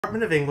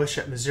Department of English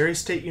at Missouri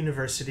State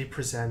University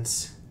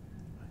presents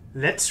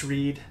Let's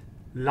Read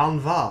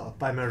Lanval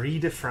by Marie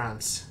de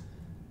France.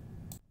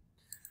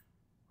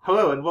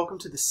 Hello and welcome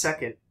to the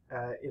second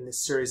in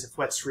this series of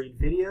Let's Read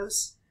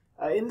videos.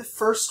 In the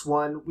first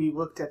one, we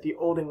looked at the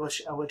Old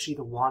English elegy,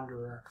 The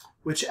Wanderer,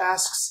 which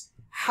asks,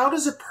 how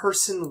does a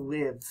person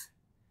live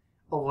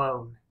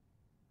alone?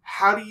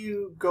 How do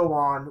you go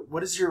on?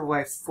 What is your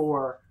life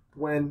for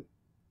when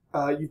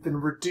you've been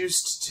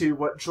reduced to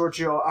what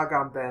Giorgio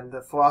Agamben,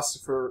 the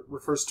philosopher,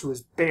 refers to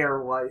as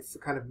bare life, a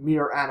kind of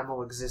mere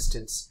animal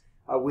existence,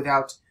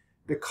 without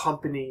the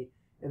company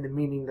and the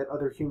meaning that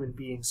other human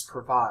beings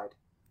provide.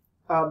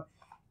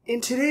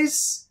 In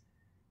today's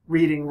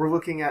reading, we're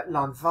looking at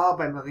Lanval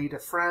by Marie de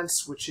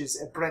France, which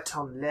is a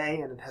Breton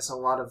lay, and it has a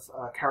lot of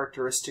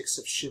characteristics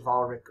of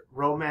chivalric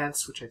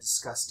romance, which I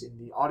discussed in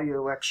the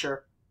audio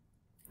lecture.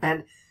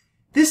 And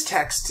this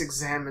text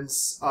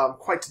examines,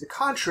 quite to the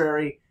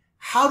contrary,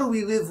 how do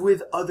we live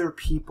with other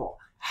people?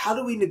 How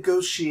do we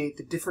negotiate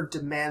the different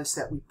demands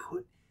that we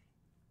put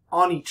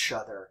on each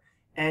other?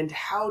 And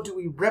how do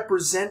we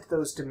represent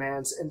those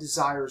demands and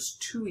desires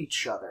to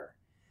each other?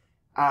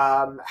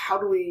 How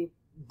do we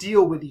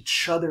deal with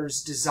each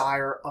other's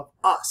desire of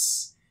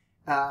us?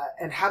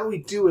 And how do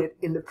we do it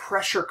in the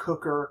pressure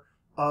cooker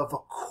of a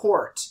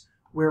court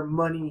where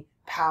money,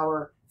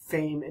 power,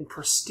 fame, and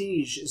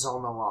prestige is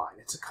on the line?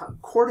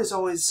 Court is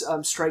always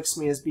strikes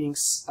me as being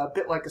a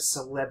bit like a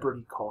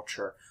celebrity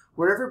culture,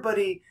 where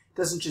everybody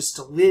doesn't just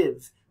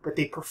live, but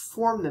they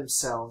perform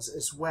themselves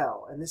as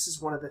well. And this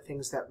is one of the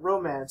things that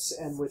romance,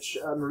 and which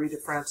Marie de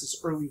France's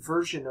early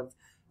version of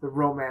the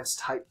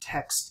romance-type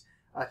text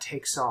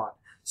takes on.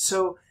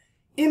 So,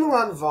 in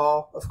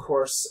Lanval, of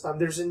course,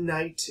 there's a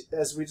knight,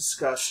 as we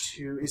discussed,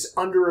 who is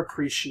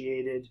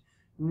underappreciated.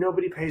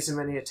 Nobody pays him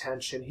any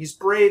attention. He's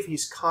brave,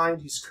 he's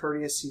kind, he's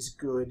courteous, he's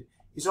good.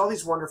 He's all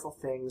these wonderful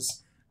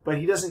things, but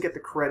he doesn't get the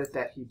credit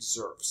that he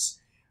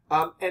deserves.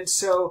 And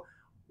so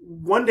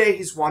one day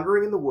he's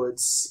wandering in the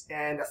woods,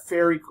 and a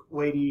fairy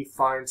lady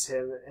finds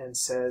him and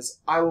says,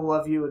 "I will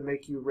love you and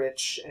make you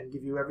rich and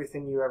give you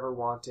everything you ever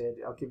wanted.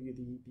 I'll give you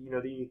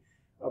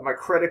my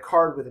credit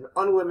card with an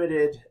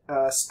unlimited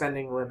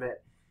spending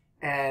limit.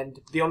 And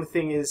the only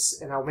thing is,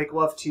 and I'll make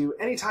love to you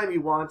anytime you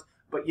want,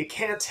 but you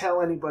can't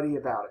tell anybody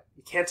about it.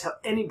 You can't tell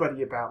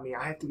anybody about me.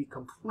 I have to be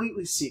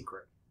completely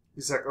secret."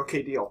 He's like,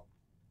 "Okay, deal."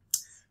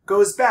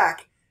 Goes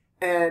back,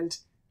 and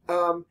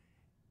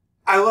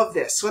I love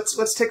this.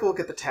 Let's take a look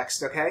at the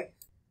text, okay?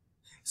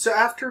 So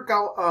after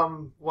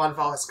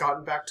Lanval has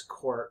gotten back to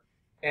court,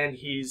 and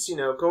he's,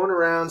 going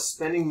around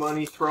spending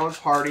money, throwing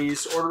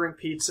parties, ordering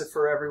pizza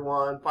for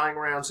everyone, buying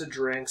rounds of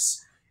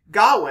drinks,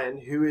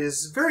 Gawain, who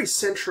is very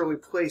centrally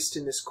placed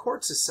in this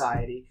court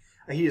society,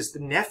 he is the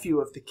nephew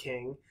of the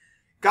king.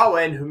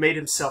 Gawain, who made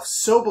himself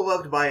so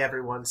beloved by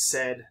everyone,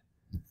 said,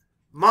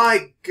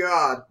 by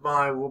God,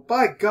 my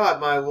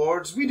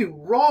lords, we do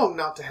wrong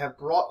not to have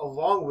brought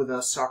along with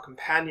us our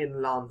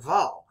companion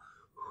Lanval,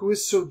 who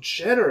is so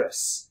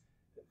generous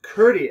and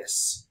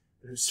courteous,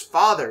 and whose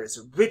father is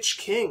a rich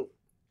king."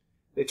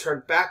 They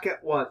turn back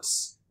at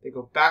once. They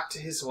go back to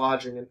his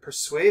lodging and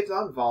persuade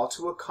Lanval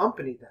to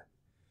accompany them.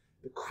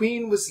 The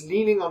queen was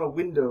leaning on a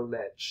window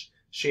ledge.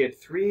 She had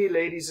 3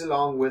 ladies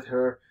along with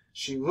her.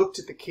 She looked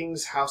at the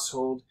king's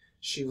household.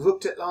 She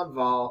looked at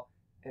Lanval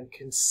and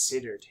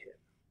considered him.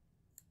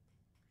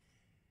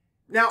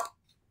 Now,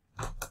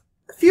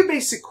 a few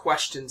basic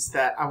questions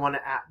that I want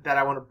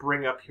to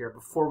bring up here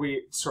before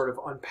we sort of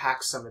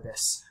unpack some of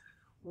this.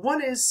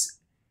 One is,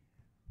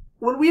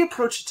 when we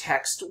approach a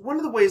text, one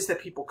of the ways that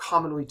people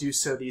commonly do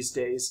so these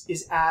days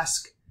is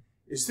ask,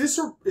 is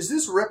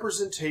this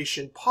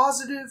representation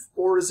positive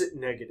or is it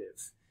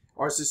negative?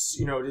 Or is this,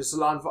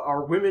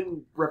 are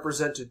women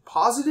represented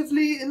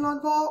positively in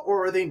Lanval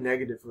or are they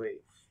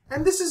negatively?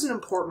 And this is an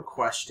important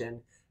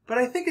question, but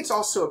I think it's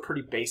also a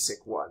pretty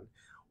basic one.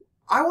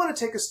 I want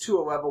to take us to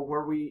a level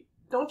where we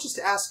don't just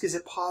ask, is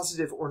it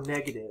positive or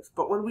negative?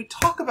 But when we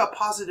talk about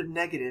positive,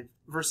 negative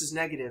versus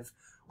negative,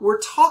 we're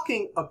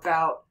talking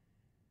about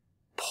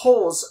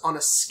poles on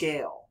a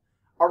scale.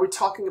 Are we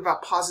talking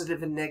about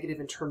positive and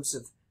negative in terms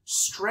of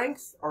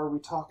strength? Are we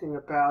talking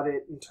about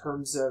it in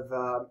terms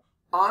of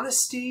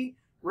honesty?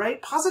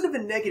 Right? Positive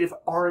and negative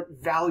aren't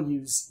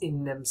values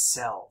in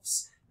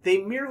themselves. They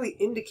merely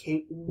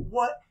indicate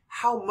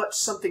how much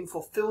something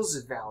fulfills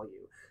a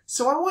value.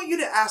 So I want you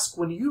to ask,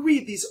 when you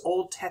read these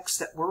old texts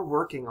that we're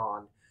working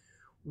on,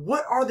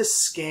 what are the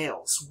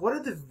scales? What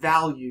are the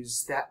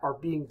values that are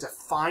being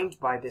defined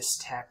by this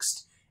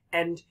text?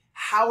 And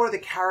how are the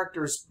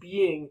characters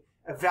being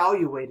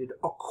evaluated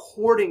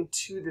according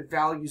to the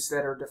values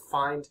that are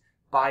defined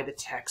by the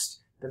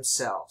text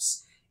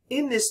themselves?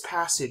 In this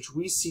passage,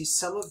 we see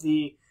some of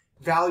the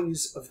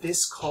values of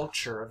this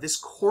culture, of this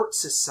court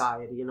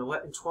society in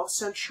 12th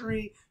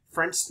century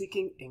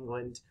French-speaking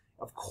England,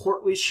 of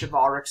courtly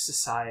chivalric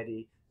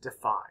society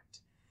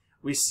defined.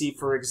 We see,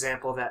 for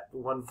example, that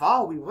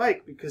Lanval we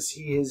like because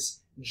he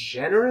is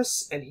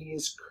generous and he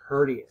is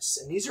courteous.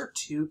 And these are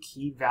 2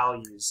 key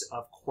values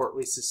of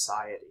courtly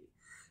society.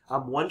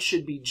 One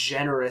should be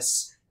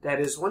generous That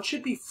is, one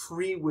should be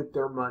free with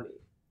their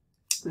money.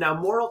 Now,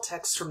 moral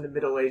texts from the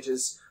Middle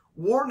Ages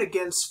warn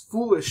against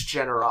foolish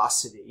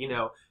generosity,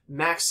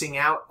 maxing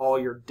out all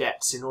your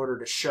debts in order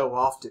to show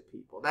off to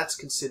people. That's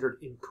considered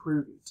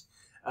imprudent.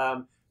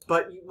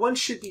 But one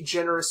should be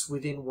generous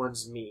within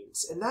one's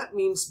means. And that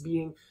means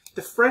being,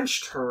 the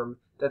French term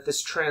that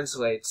this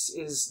translates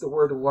is the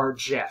word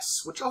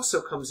largesse, which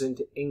also comes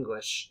into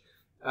English.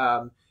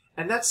 And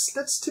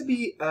that's to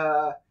be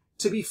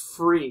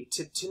free,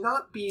 to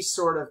not be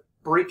sort of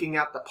breaking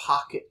out the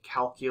pocket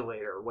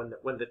calculator when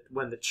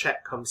the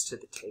check comes to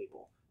the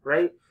table,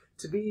 right?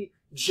 To be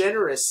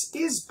generous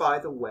is, by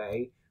the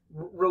way,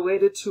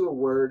 related to a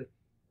word,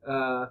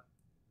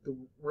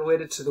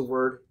 related to the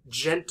word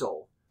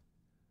gentle,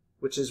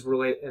 which is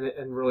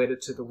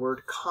related to the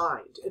word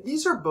kind. And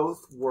these are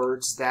both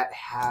words that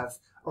have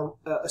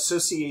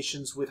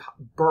associations with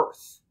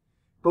birth.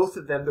 Both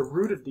of them, the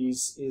root of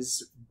these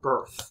is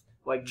birth,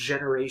 like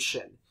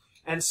generation.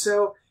 And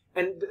so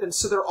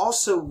they're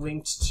also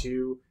linked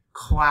to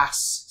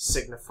class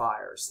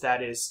signifiers.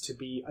 That is, to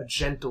be a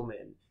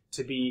gentleman,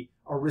 to be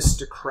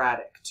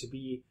aristocratic, to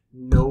be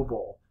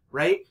noble,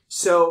 right?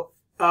 So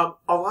a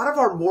lot of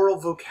our moral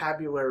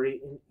vocabulary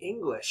in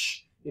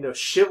English,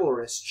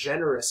 chivalrous,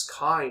 generous,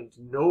 kind,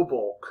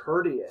 noble,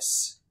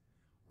 courteous,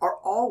 are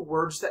all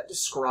words that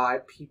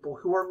describe people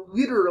who are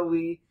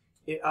literally,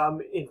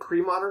 in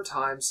pre-modern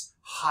times,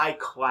 high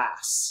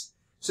class.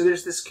 So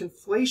there's this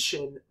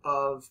conflation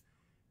of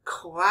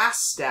class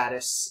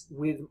status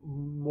with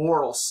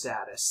moral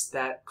status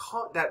that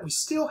we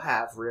still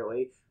have,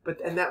 really,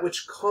 and that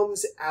which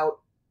comes out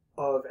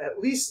of at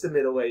least the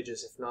Middle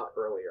Ages, if not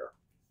earlier.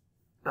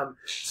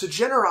 So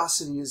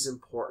generosity is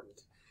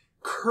important.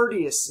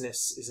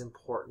 Courteousness is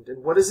important.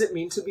 And what does it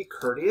mean to be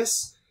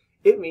courteous?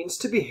 It means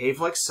to behave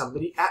like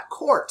somebody at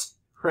court,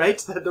 right?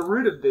 The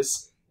root of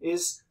this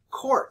is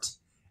court.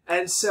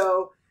 And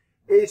so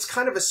it's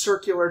kind of a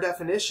circular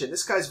definition.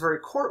 This guy's very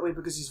courtly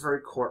because he's very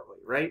courtly,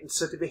 right? And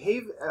so to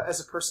behave as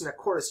a person at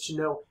court is to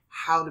know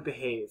how to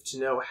behave, to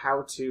know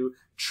how to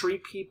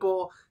treat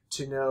people,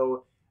 to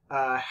know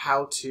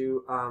how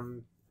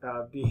to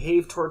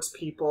behave towards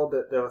people,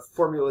 the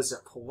formulas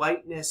of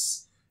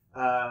politeness.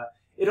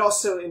 It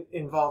also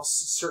involves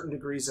certain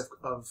degrees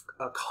of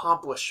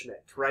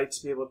accomplishment, right?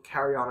 To be able to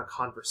carry on a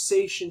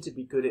conversation, to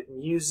be good at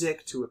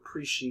music, to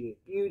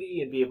appreciate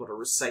beauty, and be able to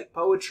recite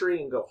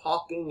poetry and go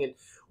hawking and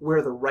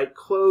wear the right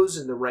clothes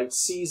in the right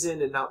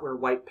season and not wear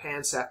white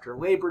pants after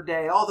Labor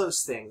Day, all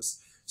those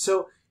things.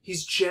 So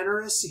he's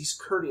generous, he's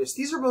courteous.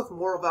 These are both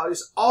moral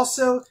values.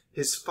 Also,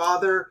 his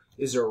father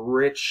is a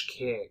rich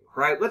king,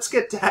 right? Let's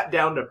get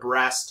down to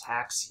brass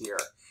tacks here.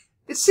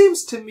 It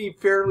seems to me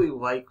fairly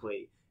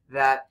likely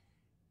that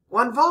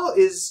Lanval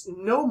is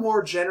no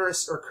more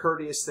generous or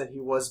courteous than he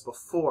was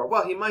before.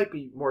 Well, he might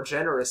be more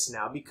generous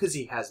now because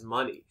he has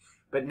money.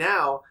 But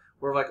now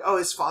we're like, oh,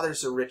 his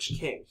father's a rich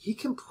king. He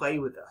can play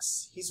with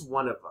us. He's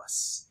one of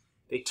us.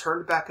 They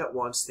turned back at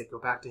once. They go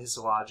back to his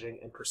lodging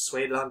and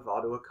persuade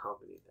Lanval to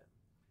accompany them.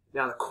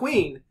 Now the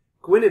queen,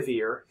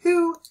 Guinevere,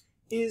 who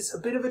is a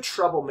bit of a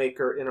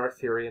troublemaker in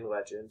Arthurian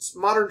legends.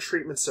 Modern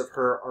treatments of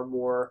her are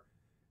more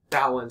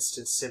balanced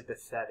and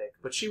sympathetic,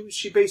 but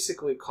she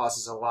basically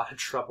causes a lot of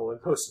trouble in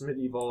most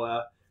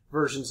medieval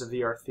versions of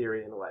the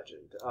Arthurian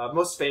legend.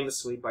 Most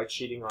famously by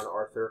cheating on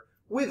Arthur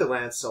with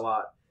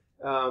Lancelot,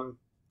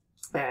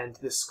 and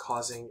this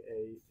causing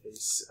a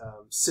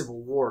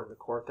civil war in the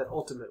court that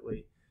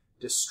ultimately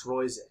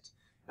destroys it.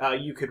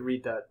 You could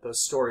read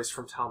those stories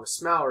from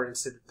Thomas Malory and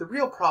say that the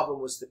real problem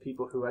was the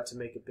people who had to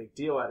make a big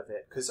deal out of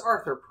it, because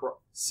Arthur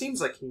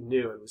seems like he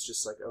knew and was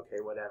just like,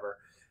 okay, whatever.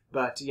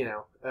 But,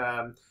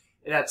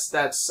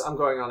 I'm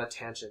going on a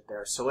tangent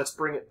there. So let's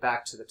bring it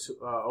back to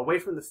away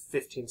from the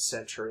 15th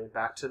century and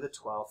back to the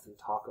 12th and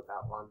talk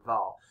about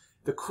Lanval.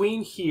 The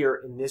queen here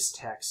in this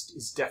text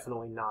is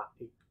definitely not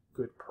a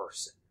good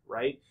person,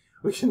 right?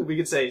 We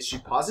can say, is she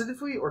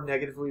positively or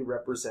negatively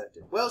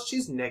represented? Well,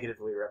 she's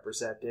negatively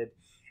represented,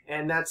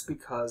 and that's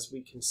because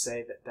we can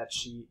say that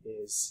she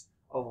is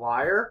a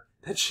liar,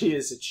 that she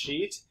is a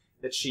cheat,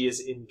 that she is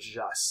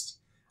unjust.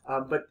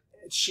 But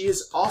she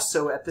is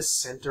also at the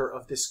center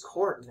of this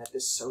court and at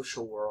this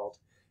social world.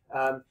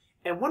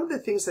 And one of the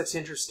things that's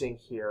interesting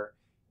here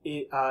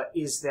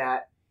is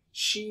that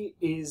she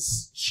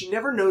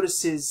never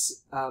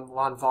notices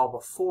Lanval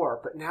before,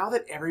 but now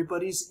that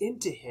everybody's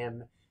into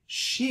him,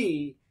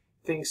 she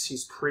thinks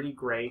he's pretty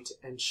great,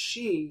 and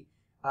she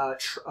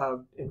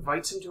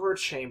invites him to her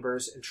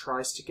chambers and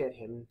tries to get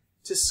him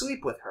to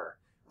sleep with her.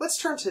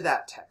 Let's turn to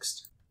that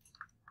text.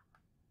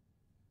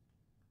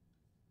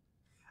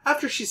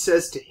 After she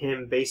says to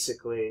him,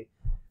 basically,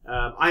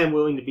 I am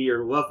willing to be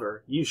your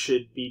lover. You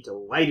should be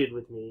delighted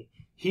with me.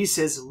 He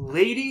says,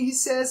 lady, he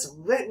says,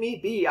 let me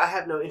be. I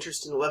have no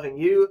interest in loving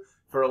you.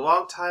 For a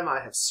long time I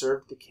have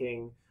served the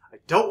king. I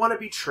don't want to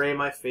betray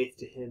my faith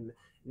to him.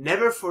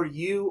 Never for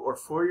you or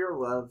for your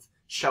love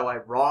shall I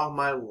wrong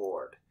my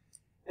lord.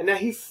 And now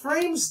he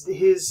frames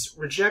his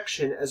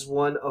rejection as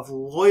one of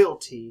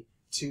loyalty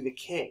to the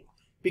king.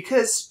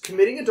 Because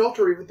committing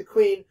adultery with the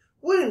queen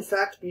would in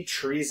fact be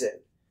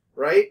treason,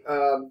 right?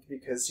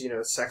 Because, you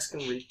know, sex can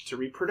lead to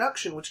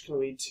reproduction, which can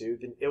lead to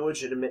an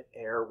illegitimate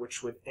heir,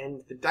 which would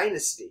end the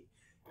dynasty.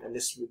 And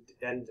this would,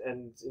 and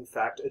in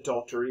fact,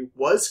 adultery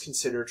was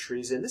considered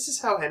treason. This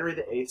is how Henry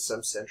VIII,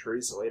 some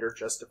centuries later,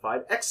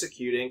 justified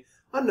executing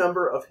a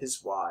number of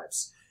his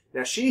wives.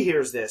 Now she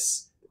hears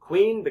this. The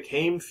queen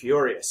became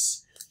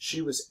furious.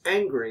 She was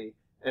angry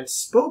and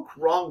spoke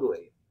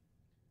wrongly.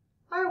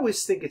 I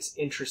always think it's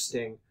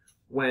interesting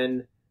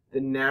when the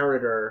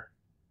narrator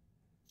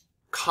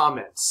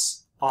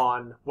comments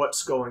on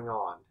what's going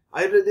on.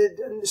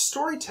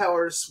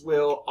 Storytellers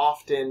will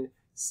often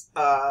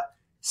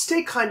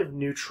stay kind of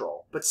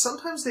neutral, but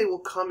sometimes they will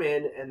come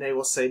in and they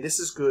will say, this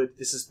is good,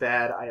 this is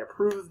bad, I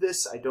approve of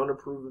this, I don't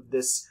approve of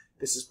this,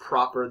 this is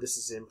proper, this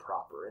is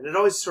improper. And it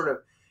always sort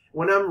of,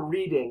 when I'm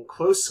reading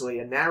closely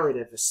a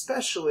narrative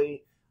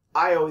especially,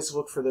 I always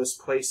look for those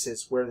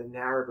places where the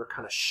narrator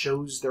kind of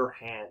shows their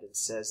hand and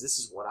says, this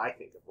is what I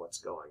think of what's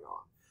going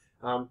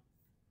on.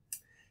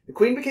 The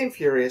queen became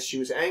furious. She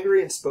was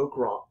angry and spoke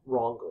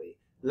wrongly.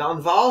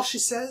 Lanval, she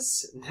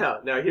says.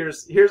 Now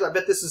here's, I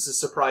bet this is a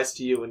surprise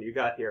to you when you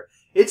got here.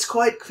 It's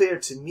quite clear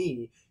to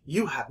me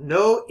you have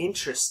no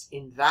interest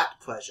in that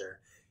pleasure.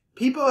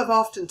 People have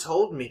often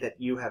told me that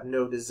you have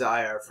no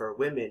desire for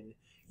women.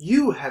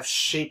 You have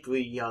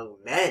shapely young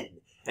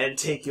men, and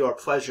take your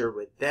pleasure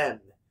with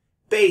them.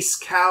 Base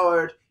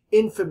coward,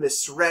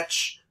 infamous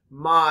wretch,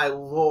 my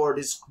lord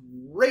is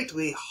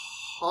greatly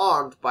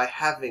harmed by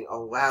having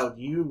allowed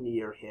you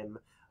near him.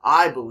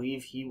 I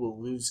believe he will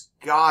lose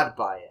God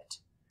by it.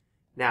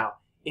 Now,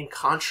 in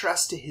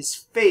contrast to his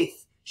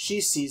faith, she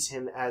sees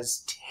him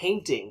as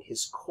tainting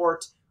his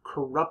court,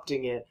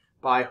 corrupting it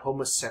by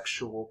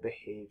homosexual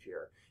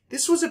behavior.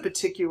 This was a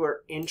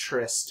particular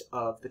interest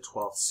of the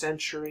 12th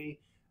century.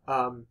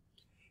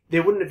 They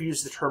wouldn't have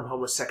used the term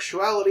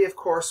homosexuality, of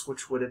course,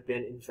 which would have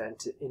been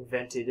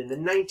invented in the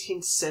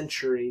 19th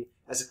century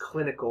as a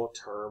clinical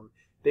term.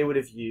 They would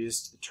have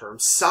used the term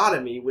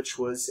sodomy, which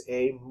was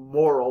a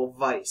moral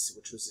vice,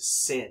 which was a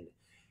sin.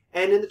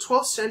 And in the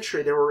 12th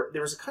century, there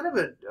was a kind of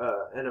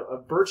a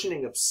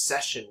burgeoning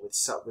obsession with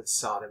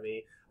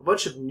sodomy. A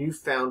bunch of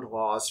newfound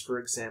laws, for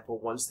example,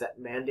 ones that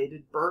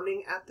mandated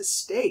burning at the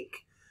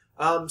stake.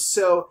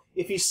 So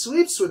if he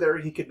sleeps with her,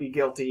 he could be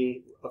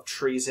guilty of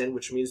treason,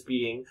 which means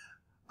being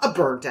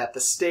burnt at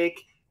the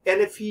stake. And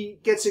if he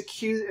gets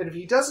accused, and if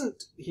he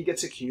doesn't, he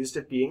gets accused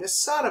of being a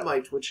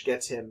sodomite, which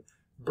gets him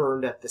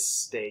burned at the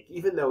stake.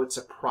 Even though it's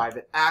a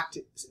private act,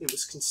 it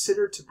was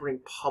considered to bring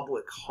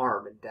public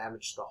harm and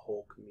damage the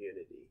whole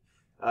community.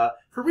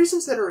 For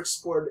reasons that are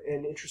explored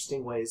in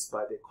interesting ways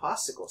by the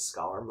classical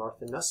scholar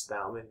Martha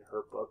Nussbaum in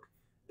her book,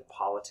 The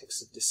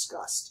Politics of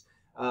Disgust.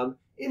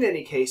 In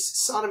any case,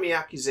 sodomy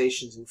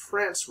accusations in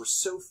France were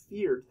so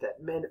feared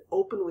that men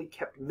openly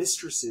kept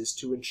mistresses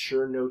to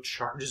ensure no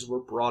charges were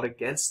brought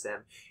against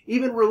them.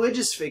 Even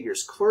religious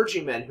figures,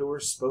 clergymen who were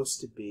supposed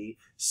to be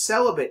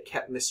celibate,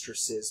 kept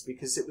mistresses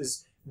because it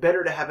was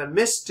better to have a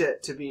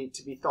to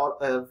be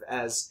thought of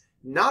as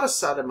not a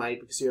sodomite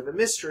because you have a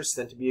mistress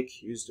than to be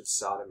accused of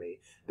sodomy.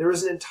 There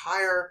was an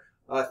entire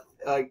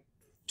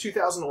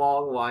 2,000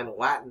 line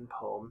Latin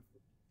poem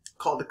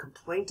called The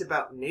Complaint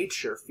About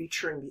Nature,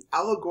 featuring the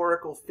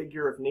allegorical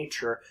figure of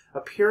nature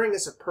appearing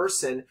as a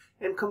person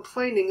and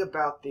complaining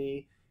about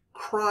the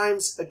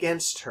crimes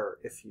against her,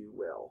 if you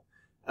will.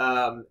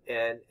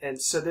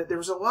 And so there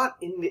was a lot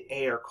in the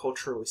air,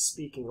 culturally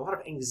speaking, a lot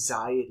of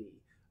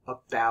anxiety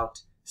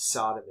about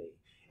sodomy.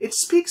 It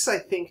speaks, I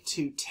think,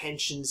 to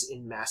tensions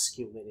in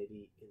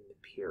masculinity in the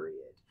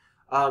period.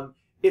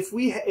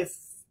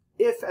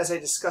 If, as I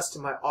discussed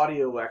in my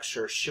audio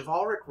lecture,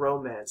 chivalric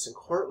romance and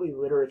courtly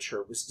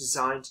literature was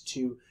designed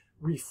to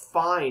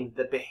refine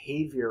the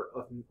behavior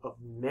of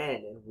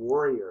men and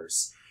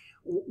warriors,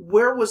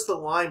 where was the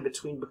line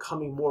between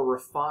becoming more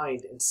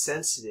refined and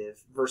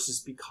sensitive versus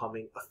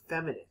becoming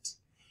effeminate?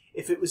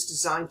 If it was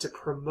designed to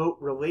promote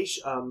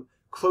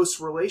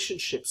close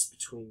relationships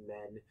between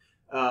men,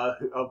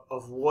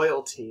 of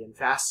loyalty and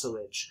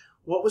vassalage,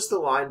 what was the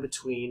line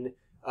between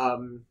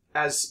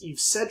as Eve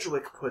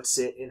Sedgwick puts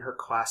it in her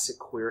classic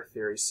queer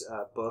theories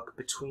book,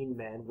 Between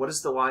Men, what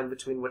is the line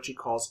between what she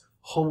calls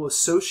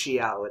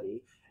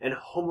homosociality and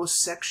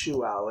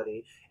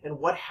homosexuality, and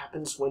what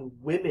happens when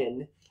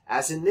women,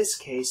 as in this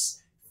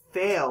case,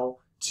 fail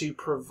to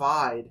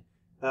provide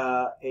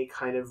a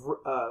kind of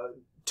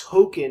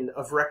token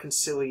of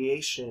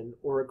reconciliation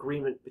or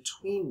agreement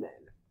between men?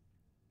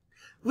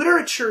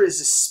 Literature is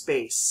a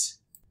space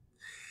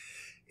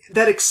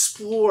that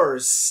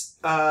explores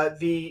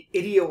the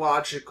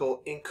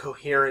ideological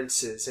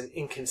incoherences and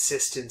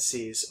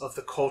inconsistencies of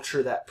the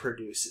culture that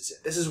produces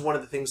it. This is one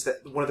of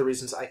the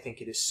reasons I think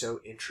it is so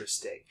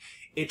interesting.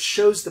 It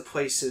shows the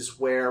places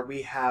where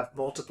we have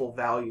multiple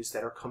values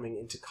that are coming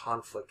into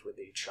conflict with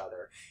each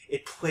other.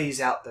 It plays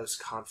out those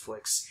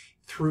conflicts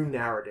through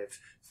narrative,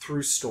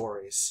 through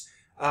stories.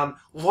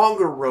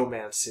 Longer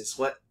romances,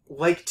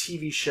 like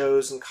TV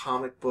shows and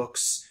comic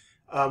books,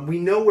 We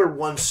know where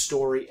one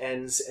story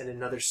ends and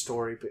another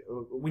story,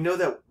 we know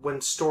that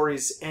when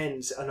stories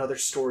end, another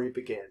story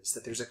begins,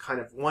 that there's a kind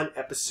of one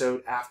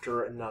episode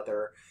after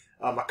another,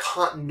 a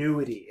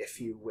continuity, if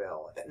you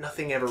will, that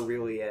nothing ever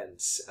really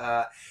ends.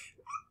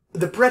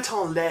 The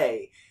Breton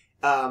lay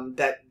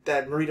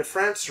that Marie de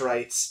France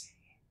writes,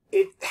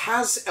 it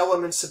has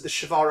elements of the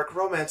chivalric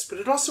romance, but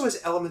it also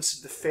has elements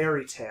of the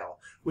fairy tale,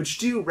 which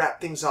do wrap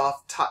things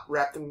up, tie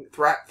them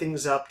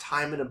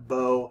in a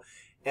bow,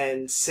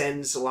 and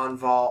sends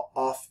Lanval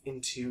off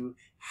into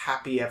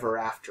happy ever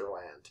after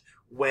land.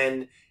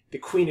 When the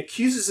queen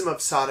accuses him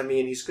of sodomy,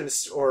 and he's going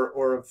to,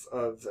 or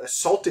of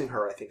assaulting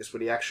her, I think is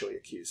what he actually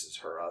accuses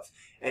her of,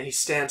 and he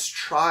stands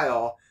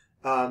trial.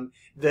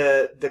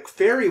 The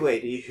fairy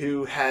lady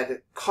who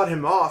had cut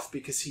him off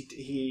because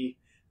he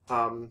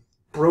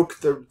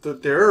broke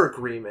their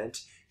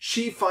agreement,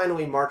 she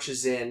finally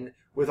marches in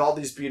with all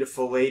these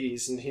beautiful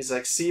ladies, and he's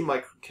like, "See,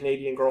 my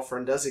Canadian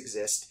girlfriend does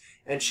exist."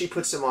 And she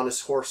puts him on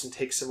his horse and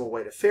takes him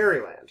away to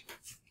fairyland,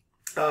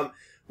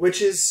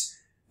 which is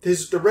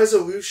the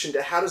resolution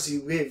to how does he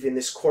live in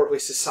this courtly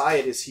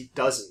society is he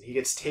doesn't. He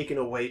gets taken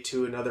away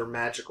to another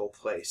magical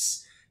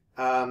place.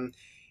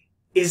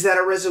 Is that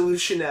a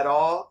resolution at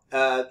all?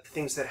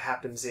 Things that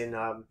happens in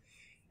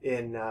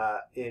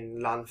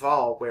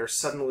Lanval, where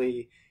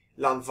suddenly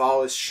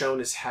Lanval is shown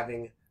as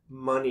having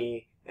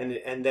money,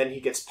 and then he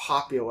gets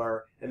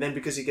popular, and then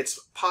because he gets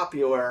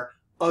popular,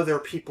 other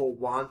people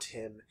want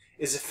him,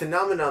 is a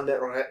phenomenon that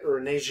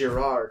René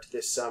Girard,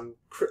 this a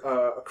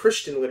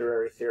Christian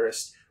literary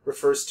theorist,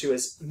 refers to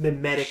as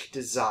mimetic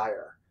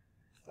desire.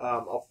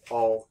 I'll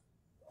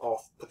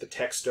put the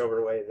text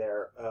overlay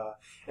there.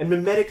 And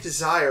mimetic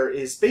desire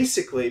is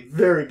basically,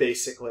 very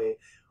basically,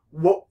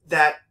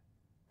 that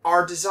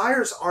our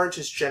desires aren't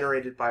just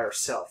generated by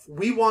ourselves.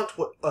 We want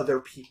what other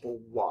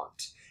people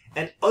want.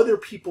 And other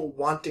people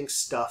wanting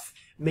stuff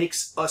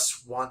makes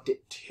us want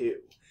it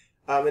too.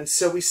 And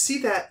so we see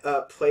that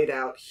played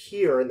out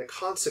here in the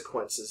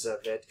consequences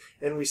of it,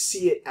 and we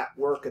see it at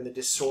work in the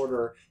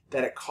disorder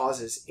that it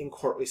causes in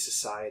courtly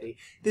society.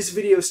 This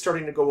video is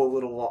starting to go a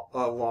little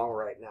long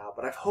right now,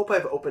 but I hope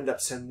I've opened up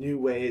some new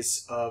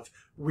ways of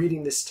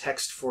reading this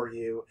text for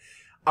you.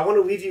 I want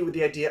to leave you with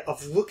the idea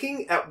of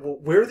looking at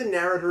where the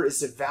narrator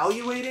is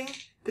evaluating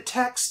the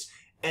text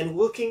and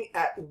looking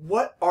at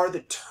what are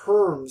the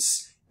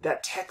terms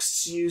that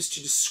texts use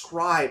to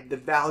describe the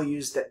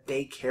values that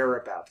they care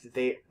about,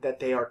 that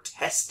they are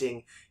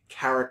testing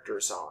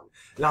characters on.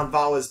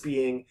 Lanval is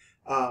being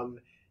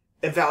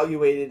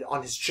evaluated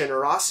on his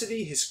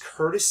generosity, his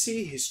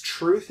courtesy, his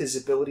truth, his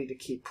ability to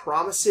keep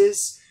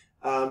promises,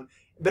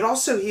 but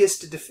also he has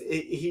to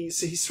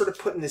he's sort of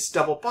put in this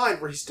double bind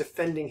where he's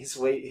defending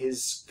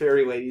his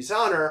fairy lady's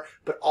honor,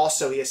 but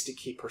also he has to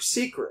keep her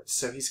secrets.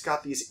 So he's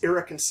got these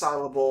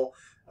irreconcilable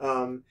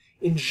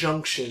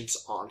injunctions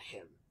on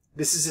him.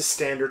 This is a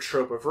standard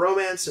trope of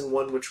romance, and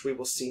one which we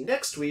will see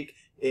next week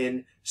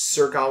in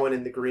Sir Gawain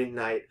and the Green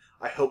Knight.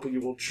 I hope you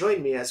will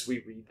join me as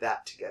we read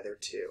that together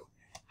too.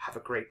 Have a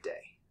great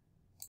day.